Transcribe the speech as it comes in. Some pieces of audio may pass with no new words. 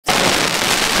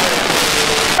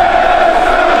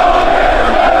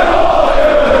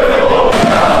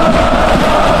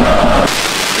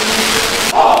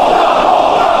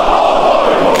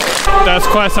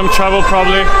quite some trouble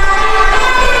probably.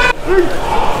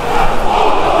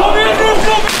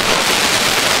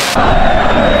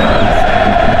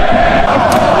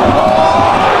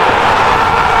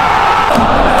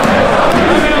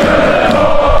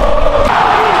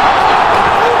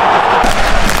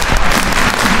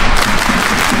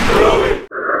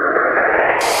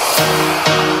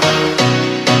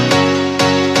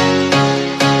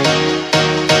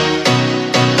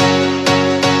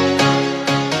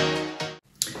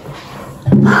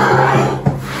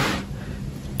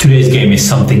 Today's game is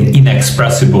something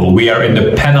inexpressible. We are in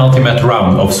the penultimate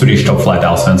round of Swedish top flight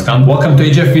Allsvenskan. Welcome to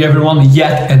HFV everyone,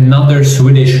 yet another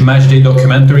Swedish Matchday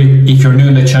documentary. If you're new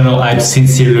in the channel, I'd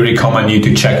sincerely recommend you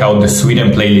to check out the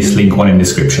Sweden playlist, link one in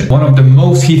description. One of the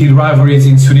most heated rivalries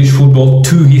in Swedish football,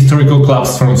 two historical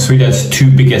clubs from Sweden's two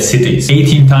biggest cities.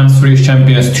 18 times Swedish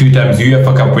champions, 2 times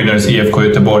UEFA Cup winners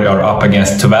IFK Göteborg are up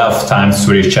against 12 times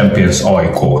Swedish champions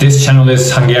AIK. This channel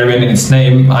is Hungarian in its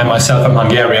name. I myself am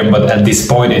Hungarian, but at this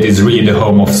point it is really the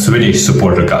home of Swedish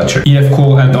supporter culture.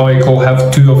 IFK and AIK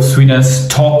have two of Sweden's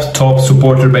top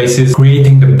supporter bases,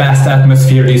 creating the best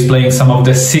atmosphere, displaying some of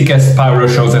the sickest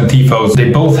Pyroshows and tifos.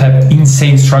 They both have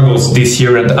insane struggles this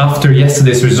year, and after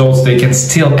yesterday's results they can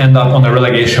still end up on a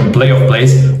relegation playoff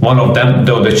place. One of them,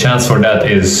 though the chance for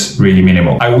that is really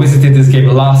minimal. I visited this game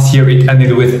last year. It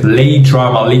ended with late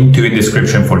drama, linked to in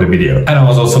description for the video. And I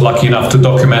was also lucky enough to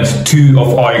document two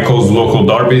of AIK's local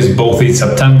derbies, both in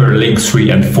September, links 3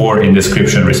 and 4 in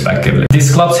description respectively.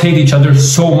 These clubs hate each other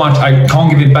so much I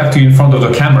can't give it back to you in front of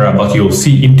the camera, but you'll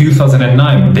see. In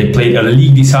 2009 they played a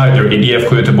league decider in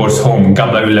IFK Göteborg's home,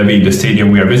 Gamla Ullevi, the stadium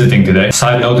we are visiting today.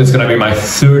 Side note, it's gonna be my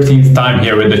 13th time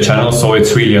here with the channel, so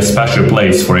it's really a special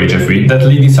place for HFV. That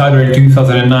league decider in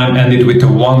 2009 ended with a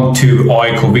 1-2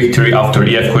 AIK victory after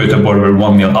IFK Göteborg were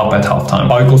 1-0 up at halftime.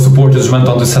 AIK supporters went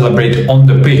on to celebrate on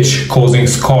the pitch, causing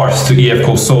scars to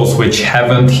IFK souls which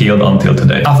haven't healed until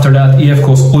today. After that,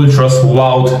 IFK's ultras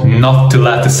vowed not to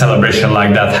let a celebration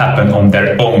like that happen on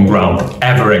their own ground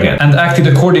ever again, and acted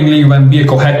accordingly when BK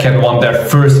Häcken won their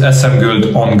first SM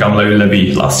Guld on Gamla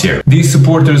Ullevi last year. These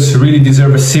supporters really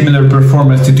deserve a similar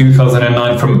performance to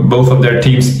 2009 from both of their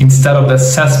teams instead of the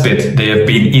cesspit they have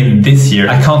been in this year.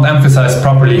 I can't emphasize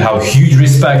properly how huge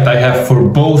respect I have for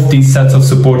both these sets of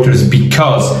supporters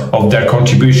because of their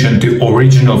contribution to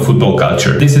original football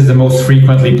culture. This is the most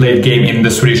frequently played game in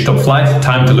the Swedish top flight.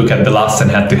 Time to look at the last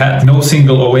and head-to-head. No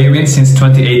single away win since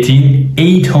 2018,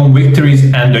 8 home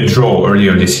victories and a draw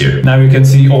earlier this year. Now you can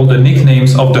see all the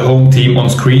nicknames of the home team on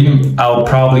screen. I'll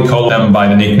probably call them by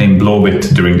the nickname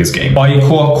Blåvitt during this game. AIK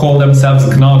call themselves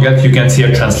Gnaget. You can see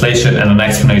a translation and an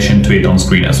explanation to it on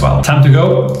screen as well. Time to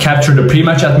go, capture the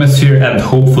pre-match atmosphere and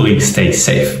hopefully stay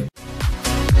safe.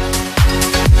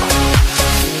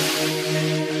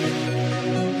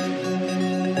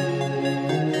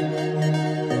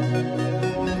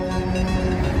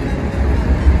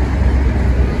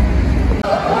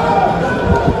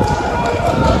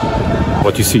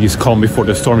 What you see is calm before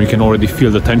the storm. You can already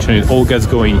feel the tension. It all gets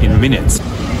going in minutes.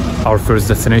 Our first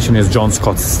destination is John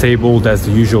Scott's stable. That's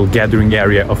the usual gathering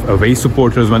area of away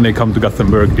supporters when they come to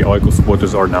Gothenburg. The AIK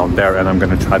supporters are now there, and I'm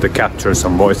going to try to capture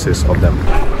some voices of them.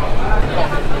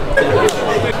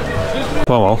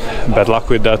 Well, bad luck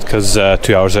with that, because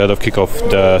 2 hours ahead of kickoff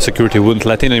the security wouldn't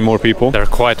let in any more people. There are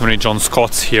quite many John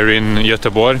Scotts here in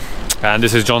Göteborg. And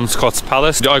this is John Scott's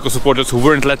palace. The AIK supporters who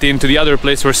weren't let into the other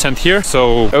place were sent here.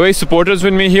 So away supporters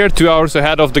with me here 2 hours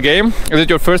ahead of the game. Is it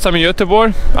your first time in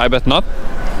Göteborg? I bet not.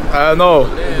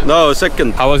 No,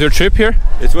 second. How was your trip here?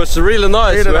 It was really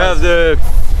nice. We have the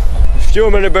few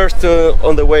many beers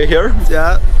on the way here.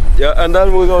 Yeah, and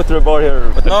then we go to the bar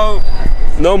here. But now,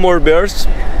 no more beers.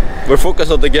 We're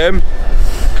focused on the game.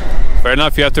 Fair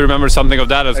enough, you have to remember something of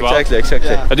that as well. Exactly.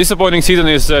 Yeah. A disappointing season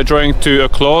is drawing to a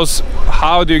close.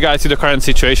 How do you guys see the current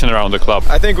situation around the club?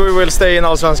 I think we will stay in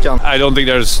Allsvenskan. I don't think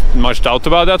there's much doubt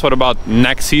about that. What about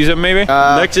next season maybe?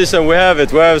 Next season we have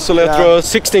it. We have Soletro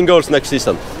 16 goals next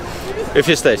season, if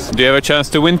he stays. Do you have a chance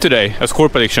to win today? A score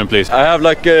prediction, please. I have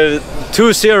like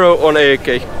 2-0 on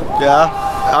AIK. Yeah,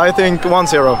 I think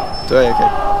 1-0 to AIK.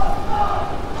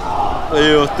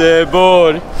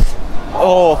 Göteborg!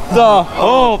 Hata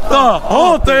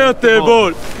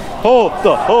Göteborg!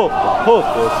 Hata!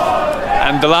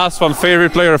 And the last one,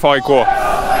 favorite player of AIK?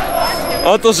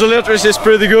 Anton Soletris is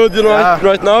pretty good, you know,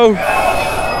 right now.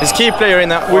 He's key player in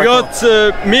that. We got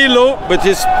Milo, but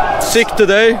he's sick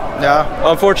today.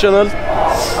 Yeah. Unfortunate.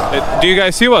 Do you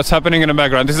guys see what's happening in the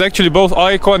background? This is actually both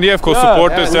AIK and the IFK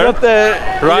supporters there.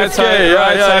 Right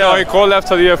side AIK, left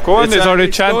side IFK, and they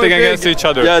started chanting against each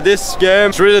other. Yeah, this game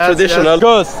is really traditional.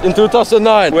 Because in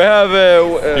 2009 we have...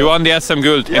 you won the SM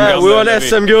Guld. Yeah, we won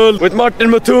SM Guld with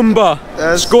Martin Mutumba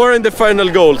scoring the final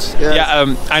goals.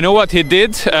 Yeah, I know what he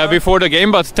did before the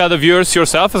game, but tell the viewers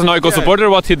yourself as an AIK supporter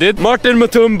what he did. Martin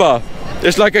Mutumba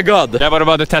is like a god. Yeah, what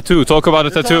about the tattoo? Talk about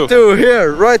the tattoo. Tattoo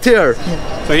here, right here.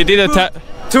 So he did a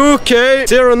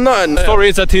 2K09. The story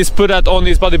is that he's put that on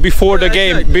his body before the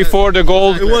game, before the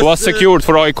goal was secured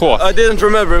for AIK. I didn't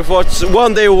remember if it was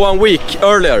 1 day or 1 week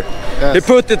earlier. He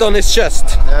put it on his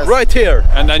chest, right here.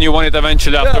 And then you won it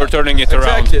eventually after turning it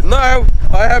around. Exactly. Now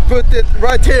I have put it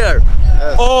right here.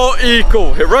 AIK,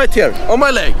 right here, on my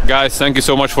leg. Guys, thank you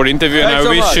so much for the interview, and I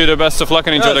wish you the best of luck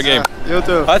and enjoy the game. You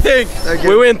too. I think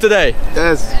we win today.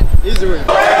 Yes, easy win.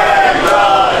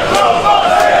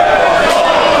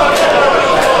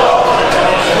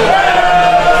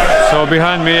 So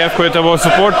behind me, IFK Göteborg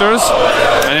supporters,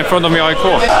 and in front of me,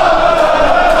 AIK.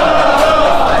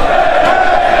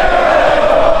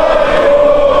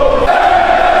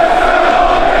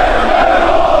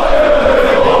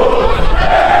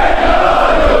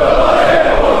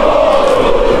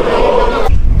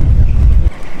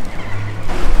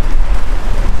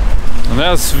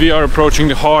 As we are approaching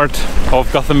the heart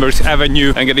of Gothenburg's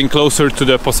Avenue and getting closer to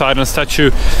the Poseidon statue,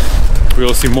 we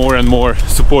will see more and more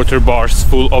supporter bars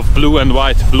full of blue and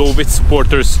white Blåvitt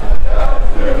supporters.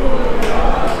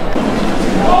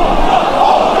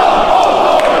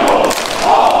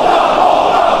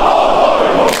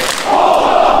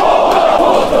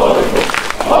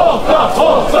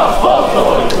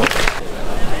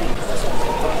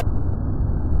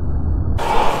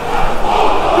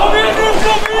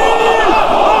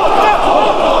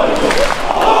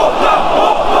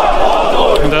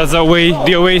 That's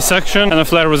the away section, and a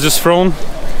flare was just thrown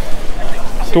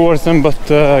towards them, but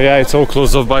yeah, it's all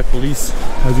closed off by police,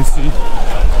 as you see.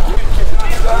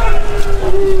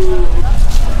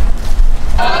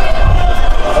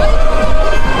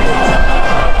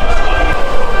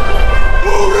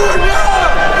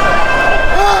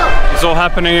 It's all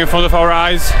happening in front of our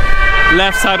eyes.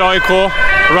 Left side AIK,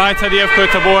 right side IFK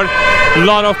Göteborg, a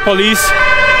lot of police,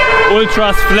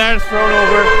 ultras, flares thrown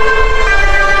over.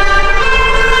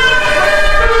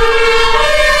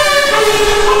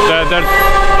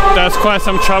 That's quite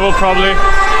some trouble probably.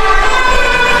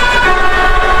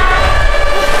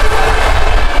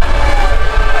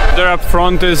 There up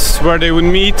front is where they would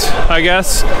meet, I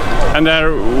guess, and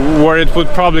there where it would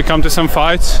probably come to some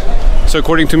fights. So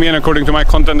according to me and according to my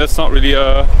content, that's not really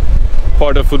a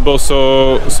part of football,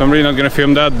 so I'm really not gonna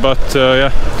film that, but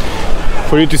yeah,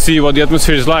 for you to see what the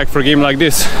atmosphere is like for a game like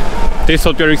this. This is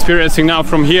what we're experiencing now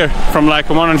from here, from like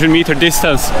a 100-meter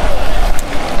distance.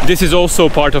 This is also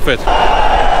part of it.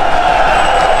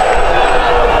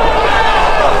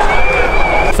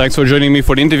 Thanks for joining me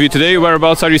for the interview today.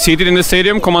 Whereabouts are you seated in the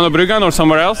stadium? Kommandobryggan or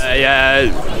somewhere else?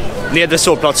 Yeah, nedre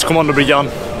ståplats, Kommandobryggan.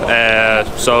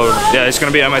 So yeah, it's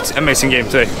going to be an amazing game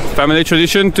today. Family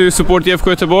tradition to support the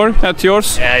IFK Göteborg at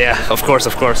yours? Yeah, of course.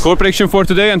 Score prediction for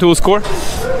today, and who will score?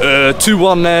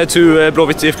 2-1 to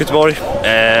Blåvitt IFK Göteborg.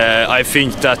 I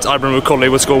think that Arbin Rukolli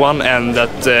will score one, and that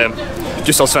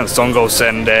Allsvenskan goes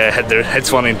and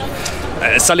heads one in.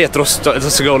 Saletros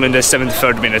does a goal in the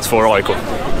 73rd minute for AIK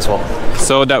as well.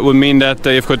 So that would mean that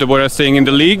IFK Göteborg are staying in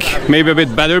the league, maybe a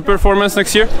bit better performance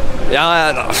next year?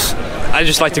 Yeah, I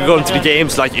just like to go into the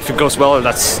games, like if it goes well,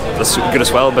 that's good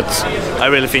as well, but I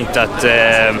really think that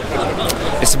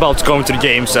it's about going to the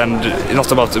games and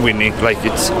not about winning. Like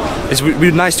it's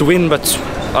really nice to win, but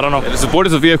I don't know. The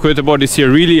supporters of IFK Göteborg this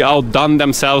year really outdone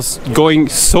themselves, going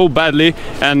so badly,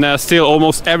 and still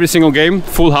almost every single game,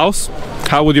 full house.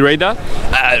 How would you rate that?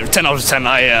 10 out of 10,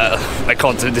 I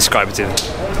can't describe it even.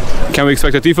 Can we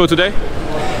expect a tifo today?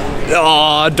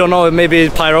 I don't know, maybe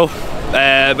Pyro.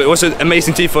 But it was an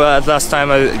amazing tifo last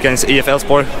time against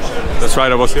Allsvenskan. That's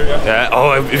right, I was here, yeah. Yeah,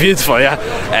 oh, beautiful,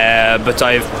 yeah. But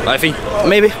I think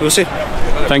maybe, we'll see.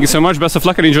 Thank you so much, best of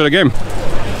luck and enjoy the game.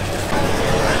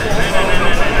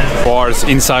 Bars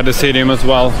inside the stadium as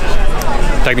well.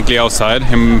 Technically outside,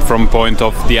 from point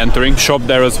of the entering. Shop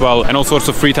there as well, and all sorts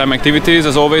of free time activities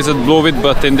as always at Blåvitt,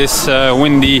 but in this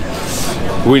windy,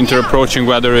 winter approaching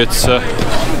weather, it's...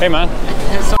 Hey man!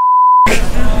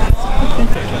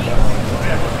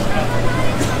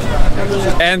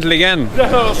 Äntligen!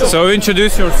 So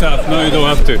introduce yourself. No, you don't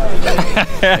have to.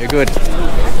 You're good.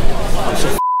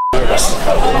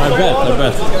 I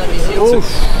bet. So,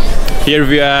 here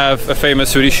we have a famous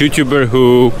Swedish YouTuber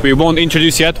who we won't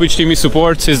introduce yet. Which team he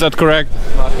supports, is that correct?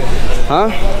 Huh?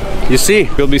 You see,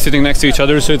 we'll be sitting next to each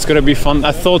other, so it's gonna be fun.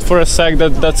 I thought for a sec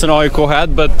that that's an AIK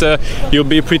hat, but you'll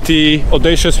be pretty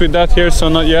audacious with that here, so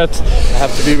not yet. I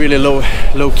have to be really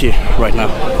low key right now.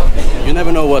 You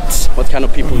never know what kind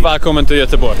of people. Välkommen till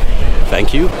Göteborg.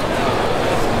 Thank you.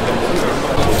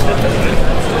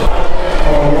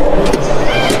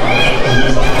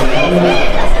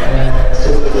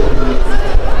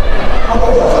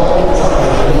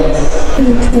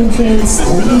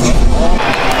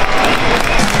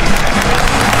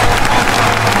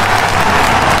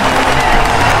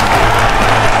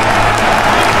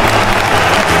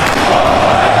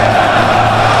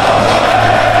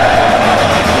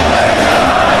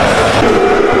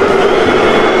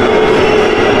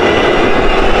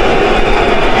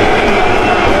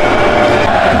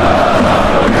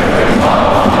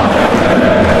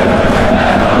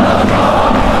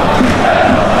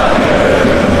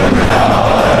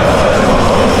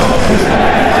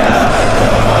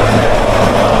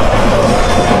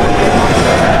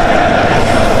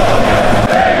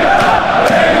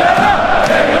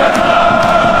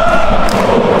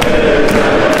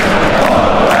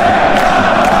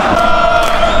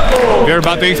 We're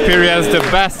about to experience the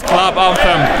best club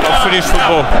anthem of Swedish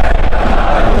football.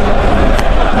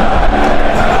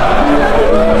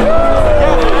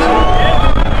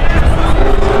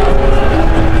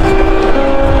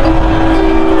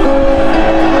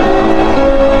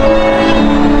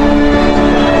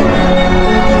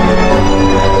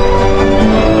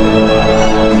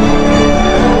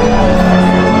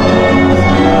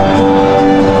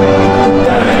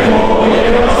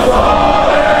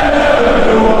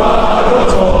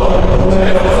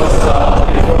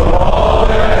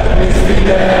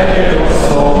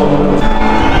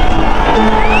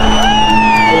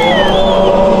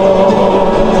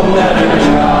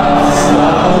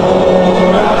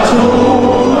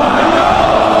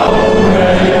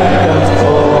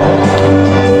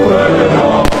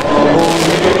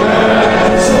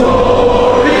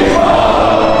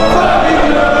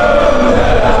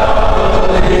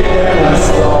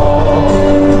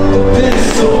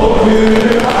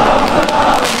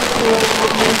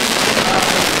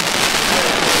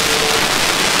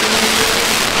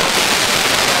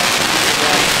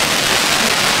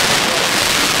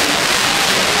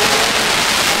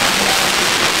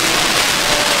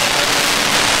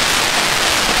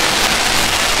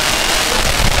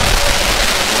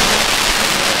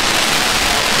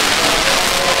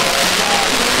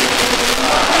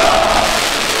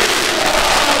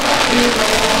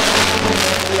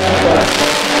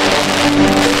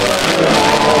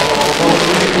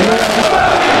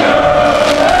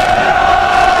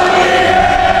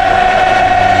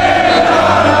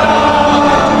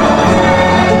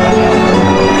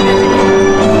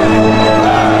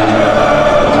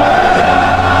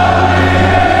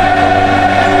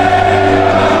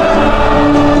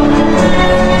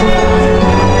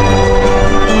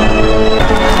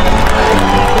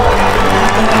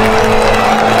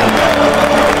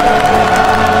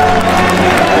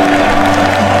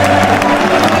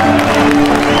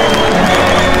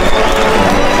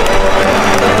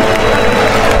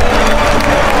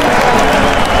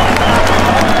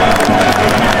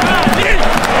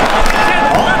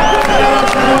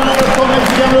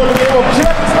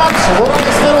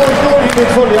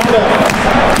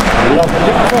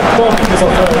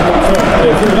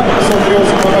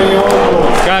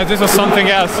 Guys, this was something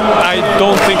else. I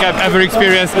don't think I've ever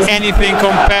experienced anything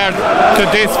compared to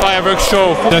this fireworks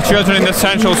show. The children in the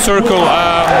central circle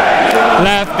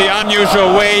left the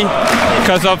unusual way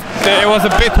because of it was a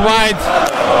bit wide.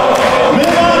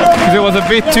 It was a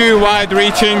bit too wide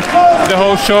reaching, the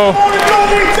whole show.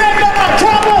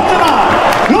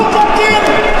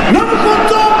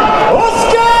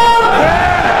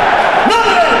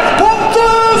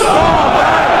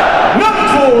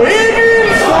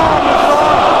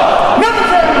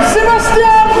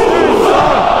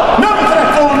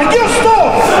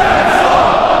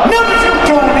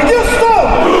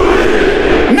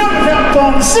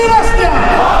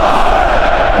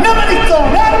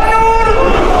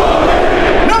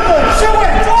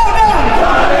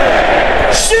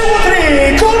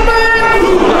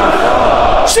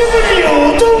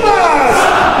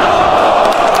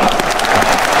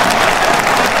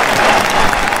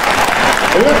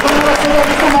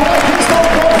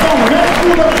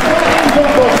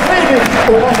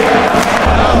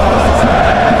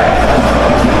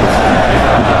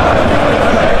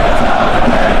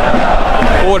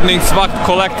 ordningsvakt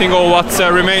collecting all what's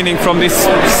remaining from this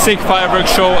sick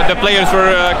fireworks show. The players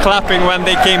were clapping when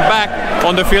they came back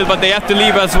on the field, but they had to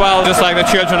leave as well, just like the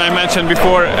children I mentioned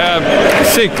before.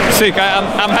 Sick.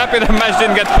 I'm happy the match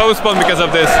didn't get postponed because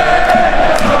of this.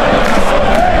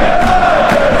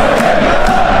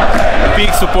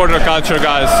 Big supporter culture,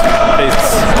 guys.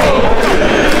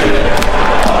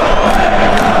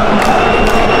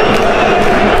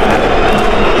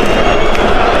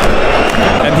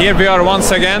 And here we are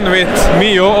once again with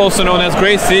Mio, also known as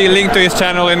Gracie, link to his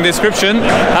channel in the description.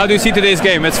 How do you see today's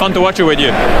game? It's fun to watch it with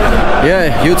you.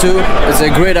 Yeah, you too. It's a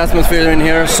great atmosphere in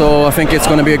here, so I think it's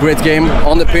going to be a great game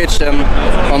on the pitch and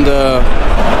on the...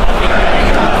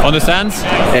 On the stands?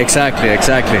 Exactly.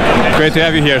 Great to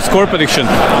have you here. Score prediction?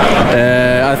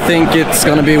 I think it's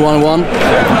going to be 1-1.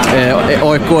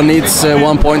 AIK needs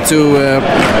 1 point to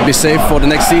be safe for the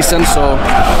next season, so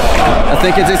I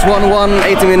think it is 1-1,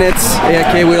 80 minutes.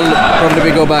 AIK will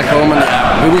probably go back home and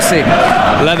we will see.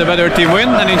 Let the better team win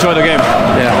and enjoy the game.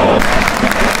 Yeah.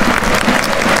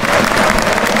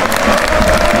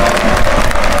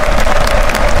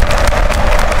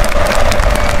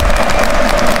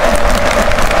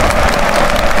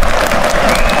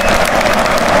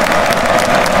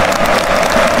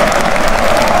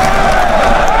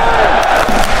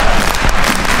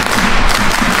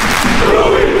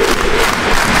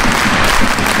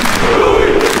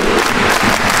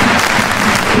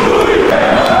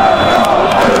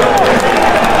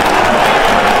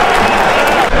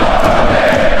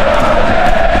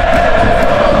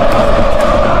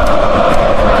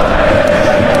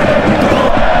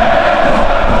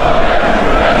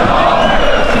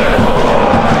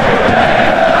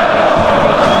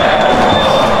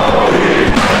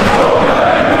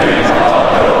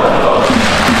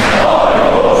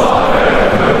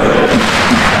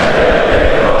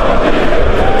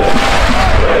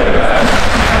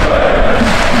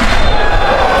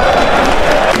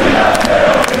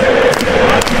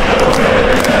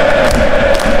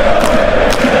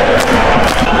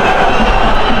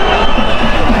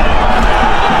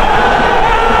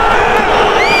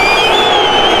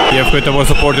 GÖTEBORG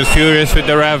supporters furious with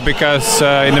the ref because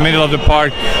in the middle of the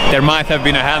park there might have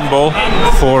been a handball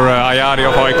for Ayari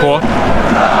of AIK.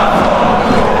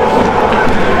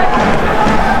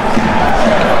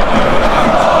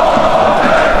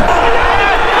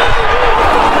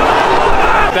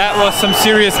 That was some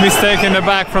serious mistake in the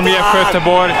back from IFK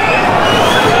Göteborg.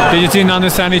 They just didn't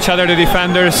understand each other, the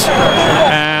defenders,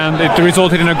 and it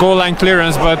resulted in a goal line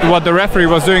clearance, but what the referee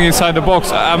was doing inside the box,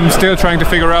 I'm still trying to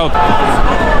figure out.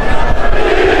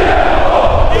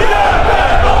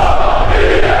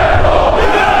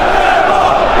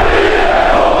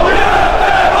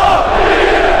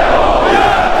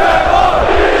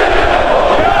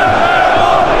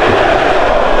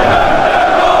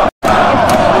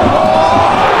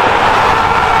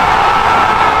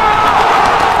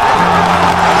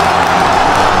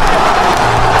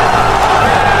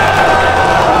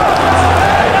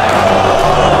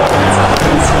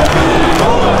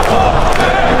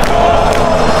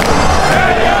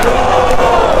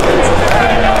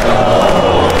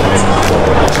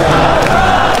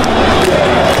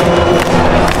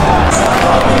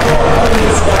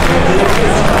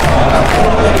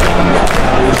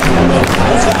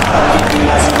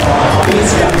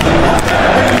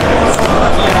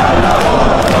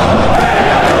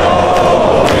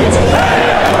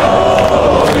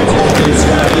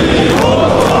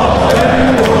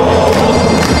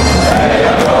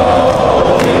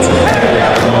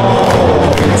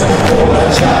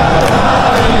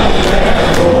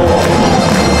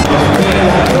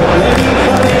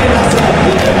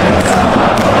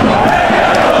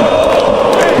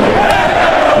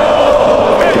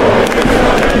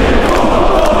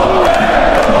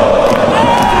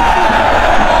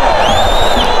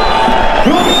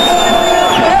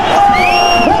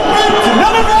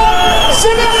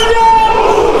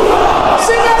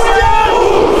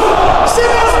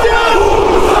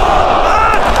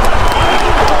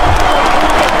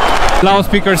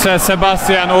 Loudspeaker says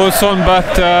Sebastian Olsson, but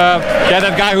yeah,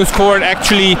 that guy who scored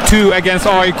actually 2 against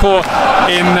AIK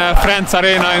in Friends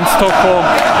Arena in Stockholm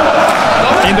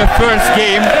in the first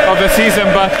game of the season,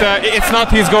 but it's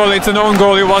not his goal, it's an own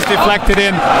goal. It was deflected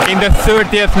in the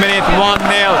 30th minute, 1-0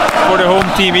 for the home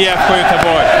team, IFK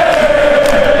Göteborg.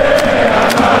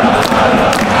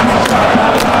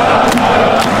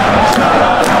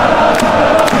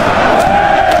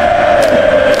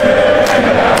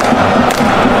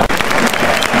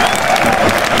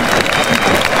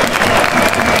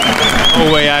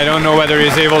 No way, I don't know whether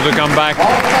he's able to come back.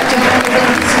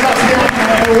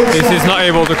 This is not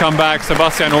able to come back.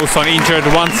 Sebastian Olsson injured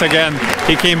once again.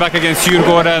 He came back against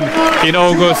Djurgården in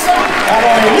August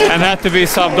and had to be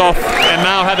subbed off, and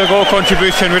now had a goal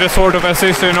contribution with a sort of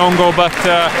assist in own goal, but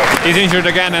he's injured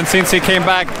again. And since he came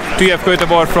back to IFK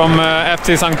Göteborg from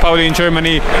FC St. Pauli in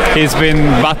Germany, he's been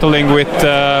battling with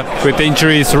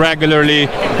injuries regularly.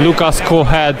 Lukas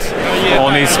Kohed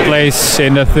on his place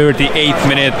in the 38th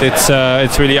minute.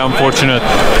 It's really unfortunate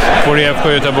for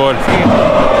IFK Göteborg.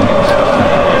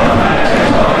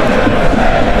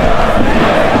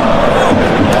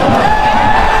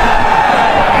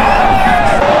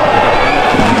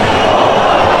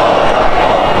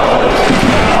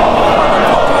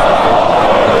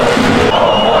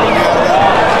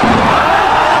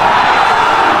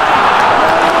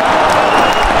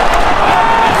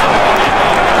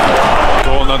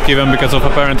 Given because of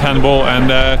apparent handball, and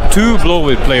two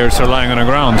Blåvitt players are lying on the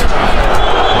ground.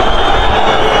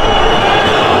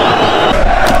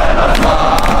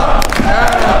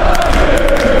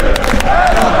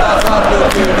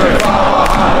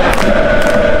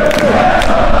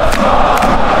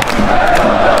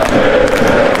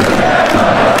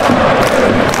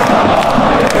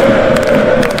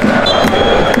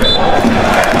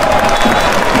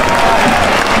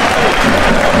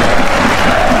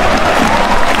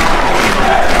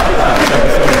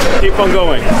 On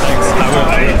going.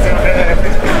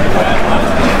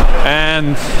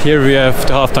 And here we have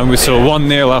the halftime whistle,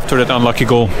 1-0 after that unlucky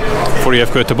goal for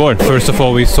IFK Göteborg. First of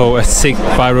all, we saw a sick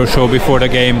Pyroshow before the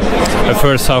game. The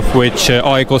first half, which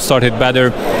AIK started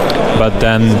better, but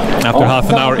then after half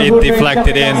an hour it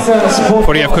deflected in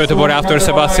for IFK Göteborg after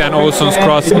Sebastian Olsson's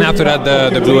cross, and after that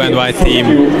the blue and white team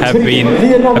have been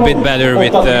a bit better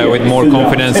with more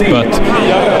confidence, but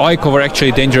AIK were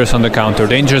actually dangerous on the counter,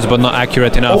 dangerous but not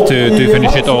accurate enough to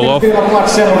finish it all off.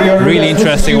 Really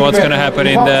interesting what's going to happen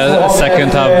in the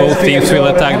second half. Both teams will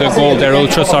attack the goal, their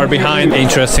ultras are behind.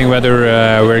 Interesting whether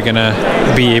we're going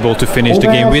to be able to finish the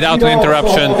game without an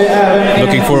interruption.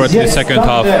 Looking forward to the second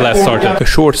half. Let's start it. A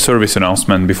short service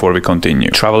announcement before we continue.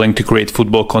 Traveling to create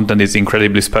football content is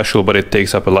incredibly special, but it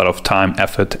takes up a lot of time,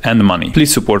 effort and money.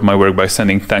 Please support my work by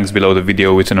sending thanks below the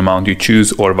video with an amount you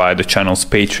choose, or via the channel's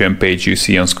Patreon page you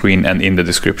see on screen and in the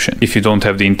description. If you don't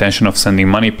have the intention of sending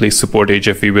money, please support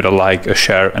HFV with a like, a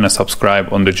share and a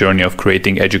subscribe on the journey of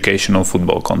creating educational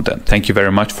football content. Thank you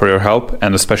very much for your help,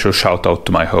 and a special shout out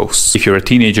to my hosts. If you're a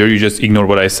teenager, you just ignore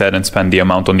what I said and spend the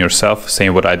amount on yourself,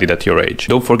 same what I did at your age.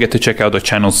 Don't forget to check out the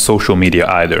channel's social media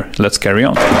either. Let's carry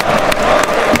on.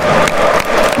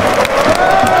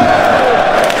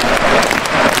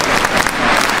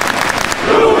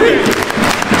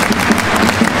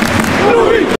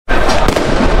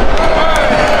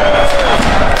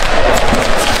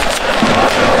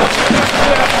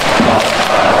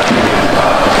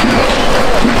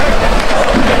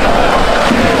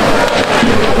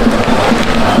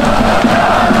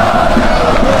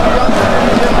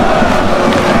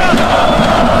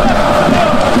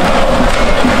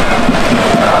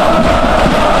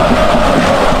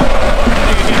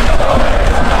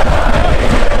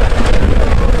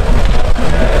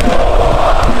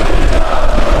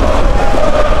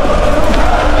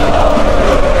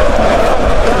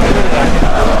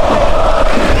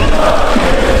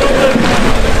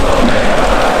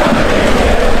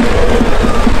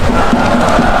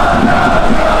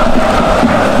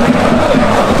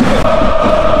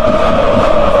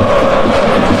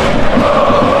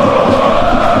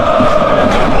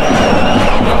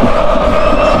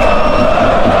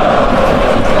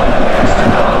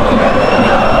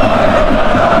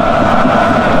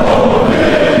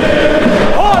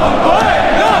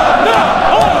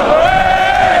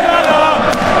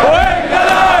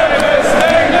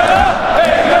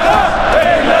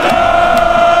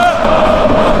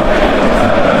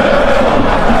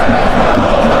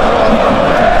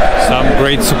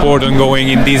 Support ongoing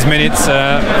in these minutes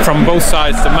from both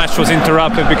sides. The match was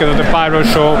interrupted because of the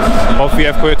Pyroshow of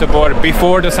IFK Göteborg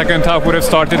before the second half would have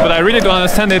started, but I really don't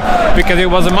understand it because it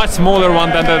was a much smaller one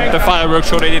than the fireworks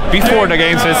show they did before the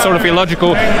game, so it's sort of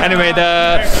illogical. Anyway,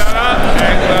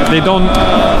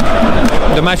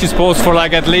 the match is paused for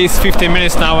like at least 15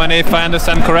 minutes now, and if I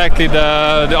understand correctly,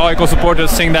 the AIK supporters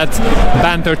sing that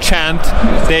banter chant.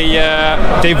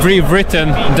 They've rewritten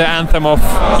the anthem of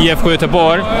IFK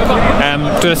Göteborg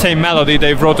to the same melody.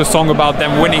 They wrote a song about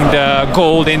them winning the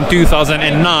gold in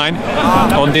 2009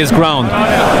 on this ground.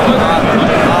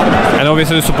 And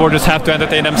obviously the supporters have to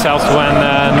entertain themselves when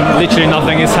literally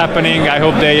nothing is happening. I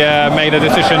hope they make a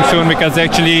decision soon, because they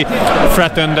actually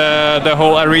threatened the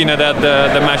whole arena that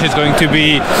the match is going to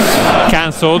be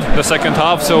cancelled, the second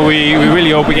half. So we really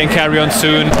hope we can carry on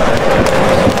soon.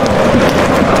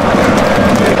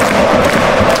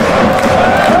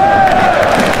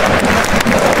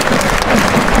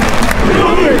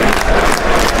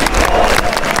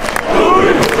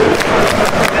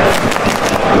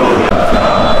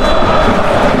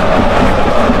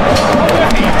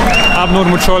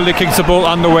 Abnormal kicks the ball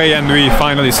underway, and we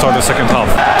finally start the second half.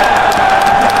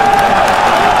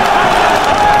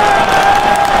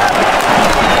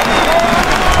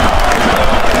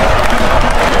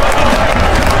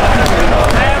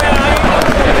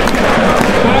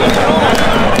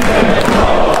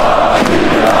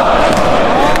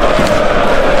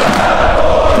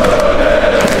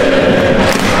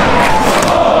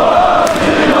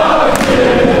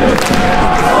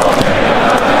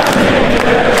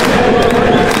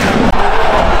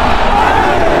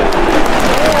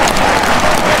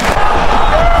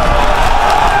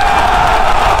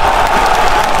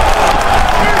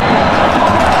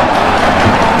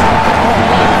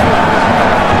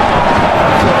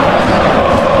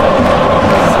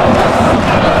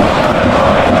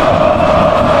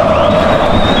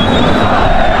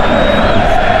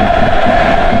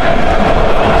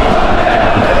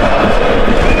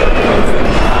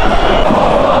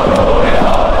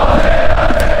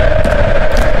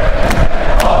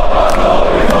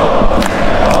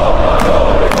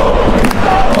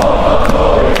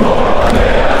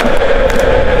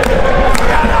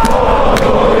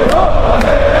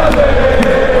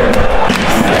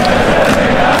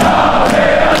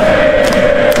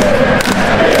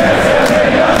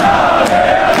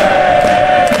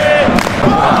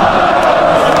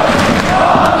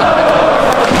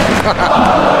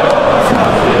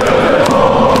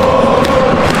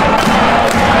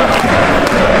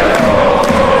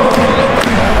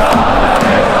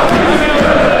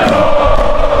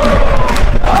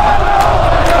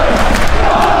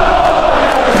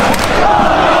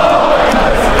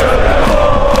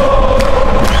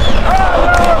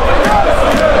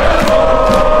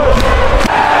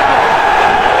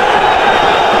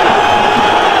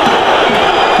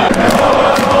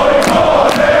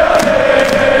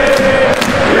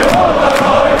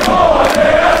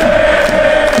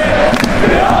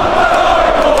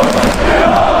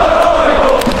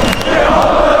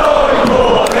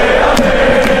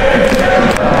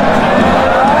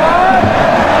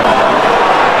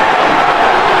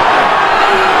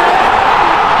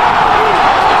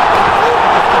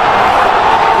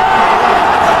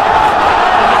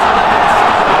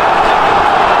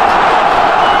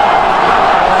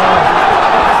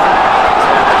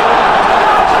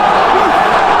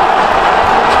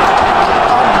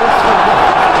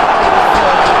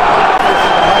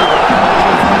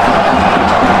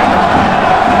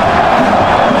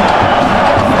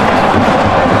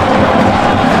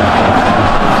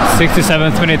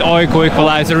 '67th minute, AIK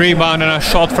equalized, a rebound and a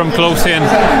shot from close in.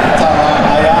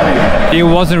 He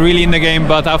wasn't really in the game,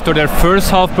 but after their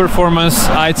first half performance,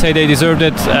 I'd say they deserved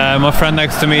it. My friend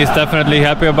next to me is definitely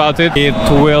happy about it. It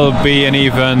will be an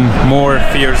even more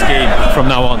fierce game from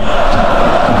now on.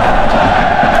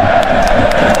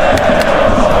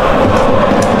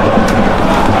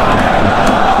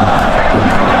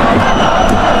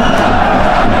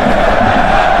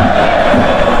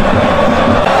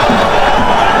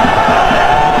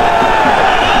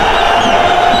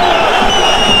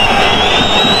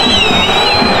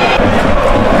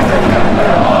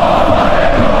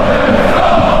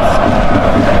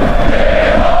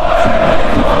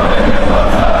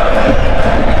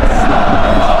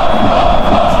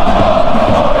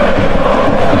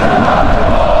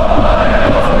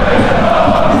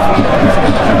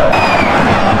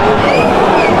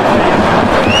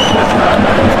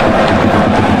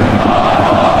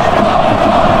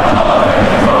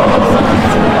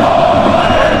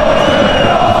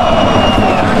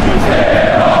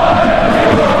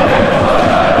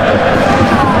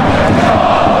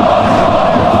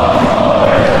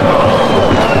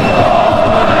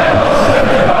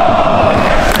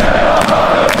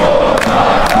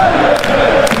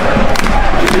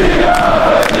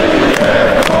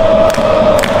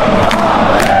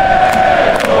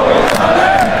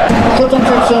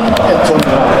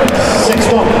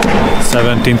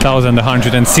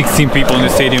 $17,116 people in the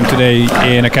stadium today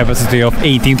in a capacity of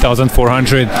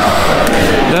 18,400.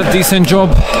 That's a decent job.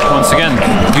 Once again,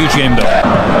 huge game though.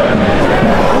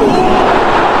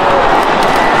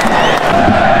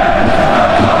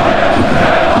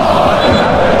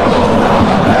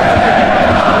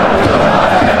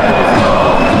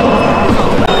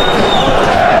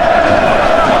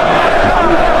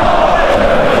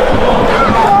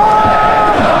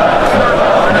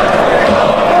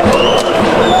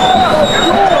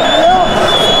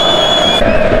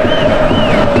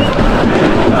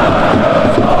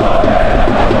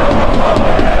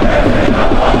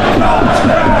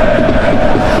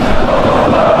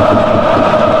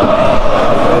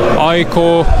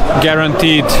 AIK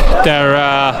guaranteed their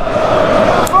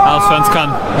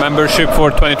Allsvenskan membership for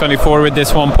 2024 with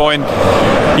this 1 point.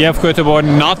 IFK Göteborg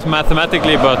not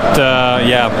mathematically, but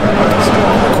yeah,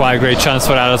 quite a great chance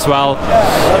for that as well.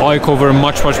 AIK were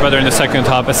much better in the second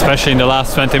half, especially in the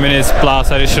last 20 minutes plus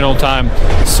additional time.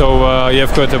 So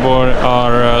IFK Göteborg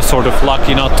are sort of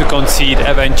lucky not to concede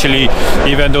eventually,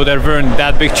 even though there weren't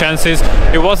that big chances.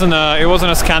 It wasn't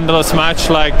a scandalous match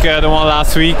like the one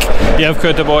last week,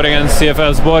 IFK Göteborg against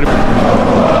Allsvenskan.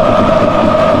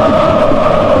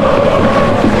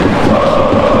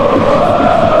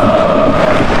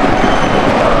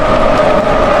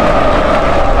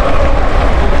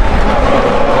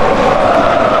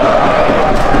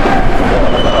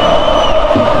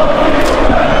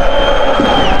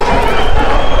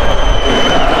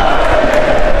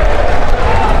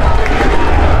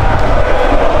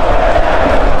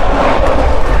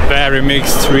 Very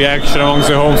mixed reaction amongst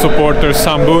the home supporters,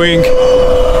 some booing,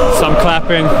 some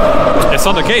clapping. It's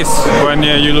not the case when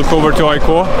you look over to AIK.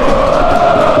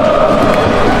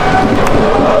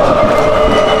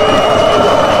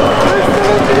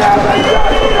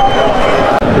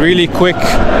 Really quick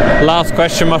last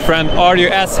question, my friend. Are you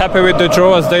as happy with the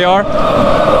draw as they are?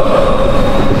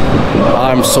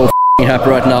 I'm so f***ing happy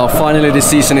right now. Finally the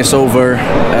season is over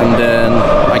and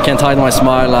I can't hide my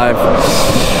smile.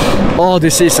 Oh,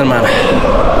 this season, man.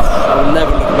 I will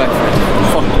never look back for it.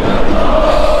 Fuck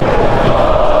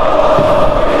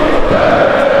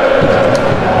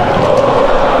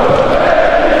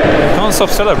You can't stop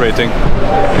celebrating.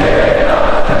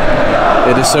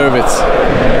 They deserve it.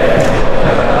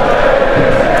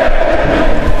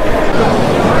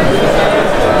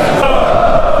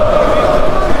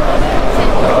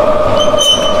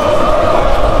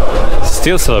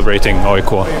 Still celebrating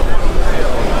AIK.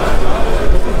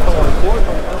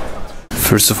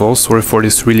 First of all, sorry for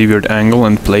this really weird angle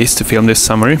and place to film this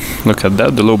summary. Look at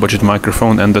that, the low budget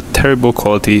microphone and the terrible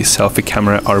quality selfie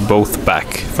camera are both back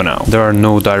for now. There are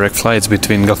no direct flights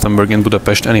between Gothenburg and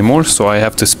Budapest anymore, so I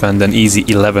have to spend an easy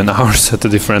 11 hours at a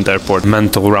different airport.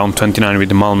 Mental round 29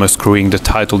 with Malmö screwing the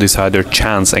title decider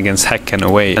chance against Häcken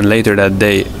away, and later that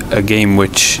day a game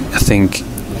which I think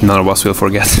none of us will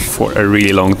forget for a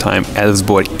really long time.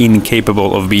 Elfsborg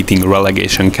incapable of beating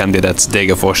relegation candidates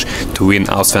Degerfors to win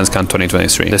Allsvenskan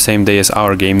 2023. The same day as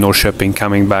our game, Norrköping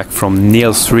coming back from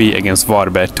 0-3 against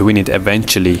Varberg to win it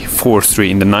eventually 4-3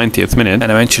 in the 90th minute.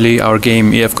 And eventually our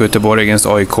game IFK Göteborg against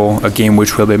AIK, a game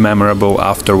which will be memorable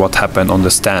after what happened on the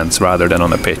stands rather than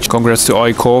on the pitch. Congrats to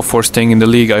AIK for staying in the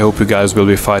league. I hope you guys will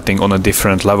be fighting on a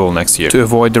different level next year. To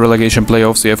avoid the relegation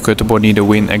playoffs, IFK Göteborg need a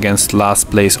win against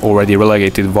last place already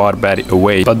relegated Varberg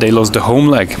away, but they lost the home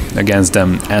leg against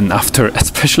them, and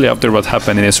especially after what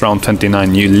happened in this round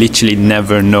 29, you literally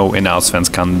never know in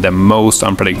Allsvenskan, the most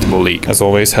unpredictable league. As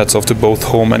always, hats off to both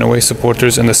home and away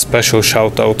supporters, and a special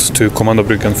shout out to Kommando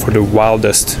Bryggen for the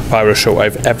wildest Pyroshow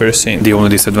I've ever seen. The only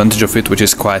disadvantage of it, which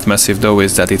is quite massive though,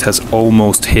 is that it has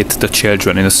almost hit the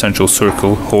children in a central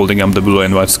circle holding up the blue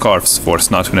and white scarves for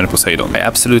Snatchen and Poseidon. I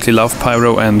absolutely love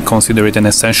Pyro and consider it an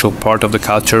essential part of the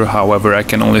culture, however I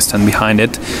can only stand behind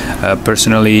it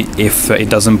personally if it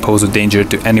doesn't pose a danger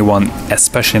to anyone,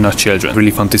 especially not children. Really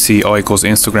fun to see AIK's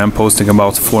Instagram posting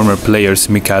about former players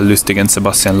Mikael Lustig and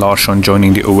Sebastian Larsson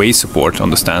joining the away support on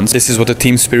the stands. This is what the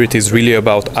team spirit is really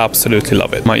about. Absolutely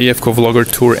love it. My IFK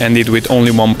vlogger tour ended with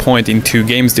only 1 point in 2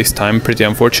 games this time, pretty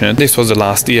unfortunate. This was the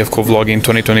last IFK vlog in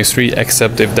 2023,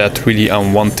 except if that really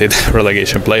unwanted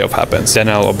relegation playoff happens. Then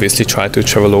I'll obviously try to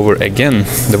travel over again.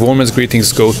 The warmest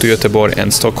greetings go to Göteborg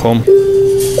and Stockholm.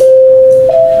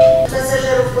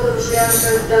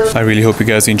 I really hope you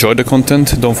guys enjoyed the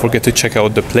content. Don't forget to check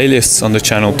out the playlists on the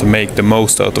channel to make the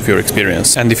most out of your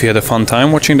experience. And if you had a fun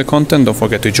time watching the content, don't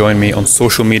forget to join me on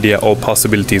social media, all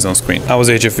possibilities on screen. I was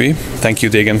HFV. Thank you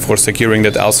Degen for securing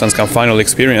that Allsvenskan final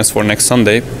experience for next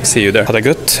Sunday. See you there. Ha det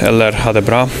gött eller ha det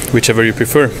bra, whichever you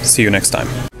prefer. See you next time.